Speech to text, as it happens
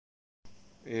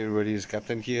Hey everybody, it's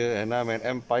Captain here, and I'm at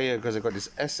Empire because I got this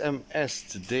SMS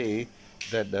today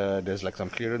that there's like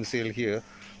some clearance sale here.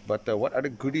 But what other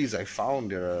goodies I found?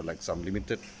 There are like some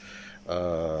limited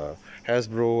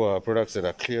Hasbro products that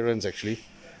are clearance actually.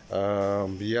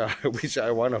 Yeah, which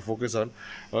I want to focus on.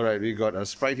 All right, we got a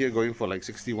Sprite here going for like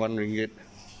 61 ringgit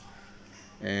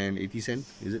and 80 cent.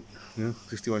 Is it? Yeah,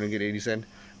 61 ringgit 80 cent.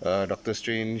 Doctor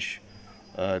Strange,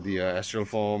 the Astral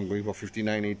Form going for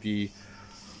 59.80.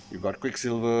 You got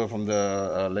Quicksilver from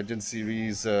the Legend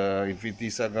series, Infinity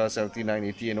Saga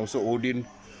 79.80, and also Odin.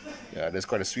 Yeah, that's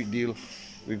quite a sweet deal.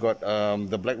 We got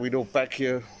the Black Widow pack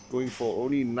here going for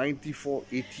only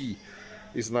 94.80.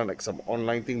 It's not like some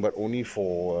online thing, but only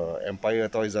for Empire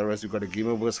Toys R Us. We got a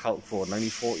Gamerverse Hulk for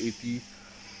 94.80.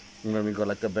 And then we got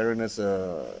like a Baroness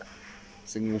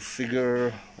single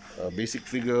figure, basic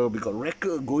figure. We got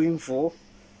Wrecker going for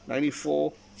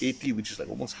 94.80, which is like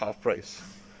almost half price.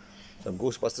 Some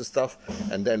Ghostbuster stuff,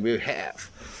 and then we have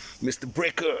Mr.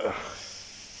 Breaker.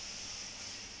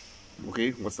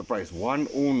 Okay, what's the price?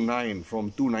 109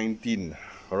 from 219.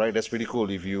 All right, that's pretty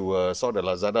cool. If you saw the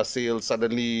Lazada sale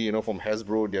suddenly, you know, from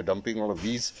Hasbro, they're dumping all of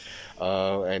these.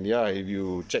 And yeah, if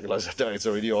you check Lazada, it's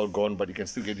already all gone, but you can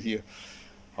still get it here.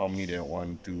 How many there?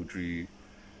 1, 2, 3,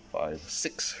 5,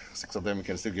 6. 6 of them, you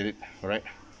can still get it. All right,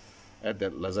 at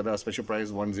that Lazada special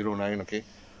price 109. Okay,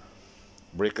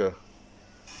 Breaker.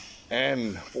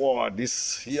 And wow,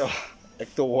 this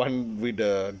Ecto 1 with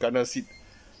the gunner seat,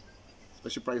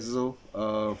 special price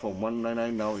also from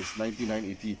 199 now is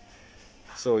 99.80.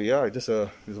 So yeah, just this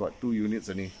is what 2 units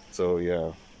only. So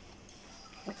yeah,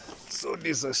 so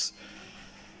this is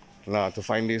now to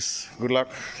find this. Good luck.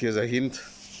 Here's a hint.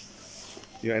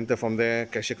 You enter from there.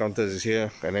 Cashier counters is here,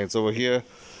 and then it's over here.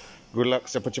 Good luck.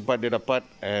 Cepat-cepat dia dapat.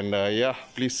 And yeah,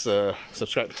 please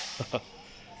subscribe.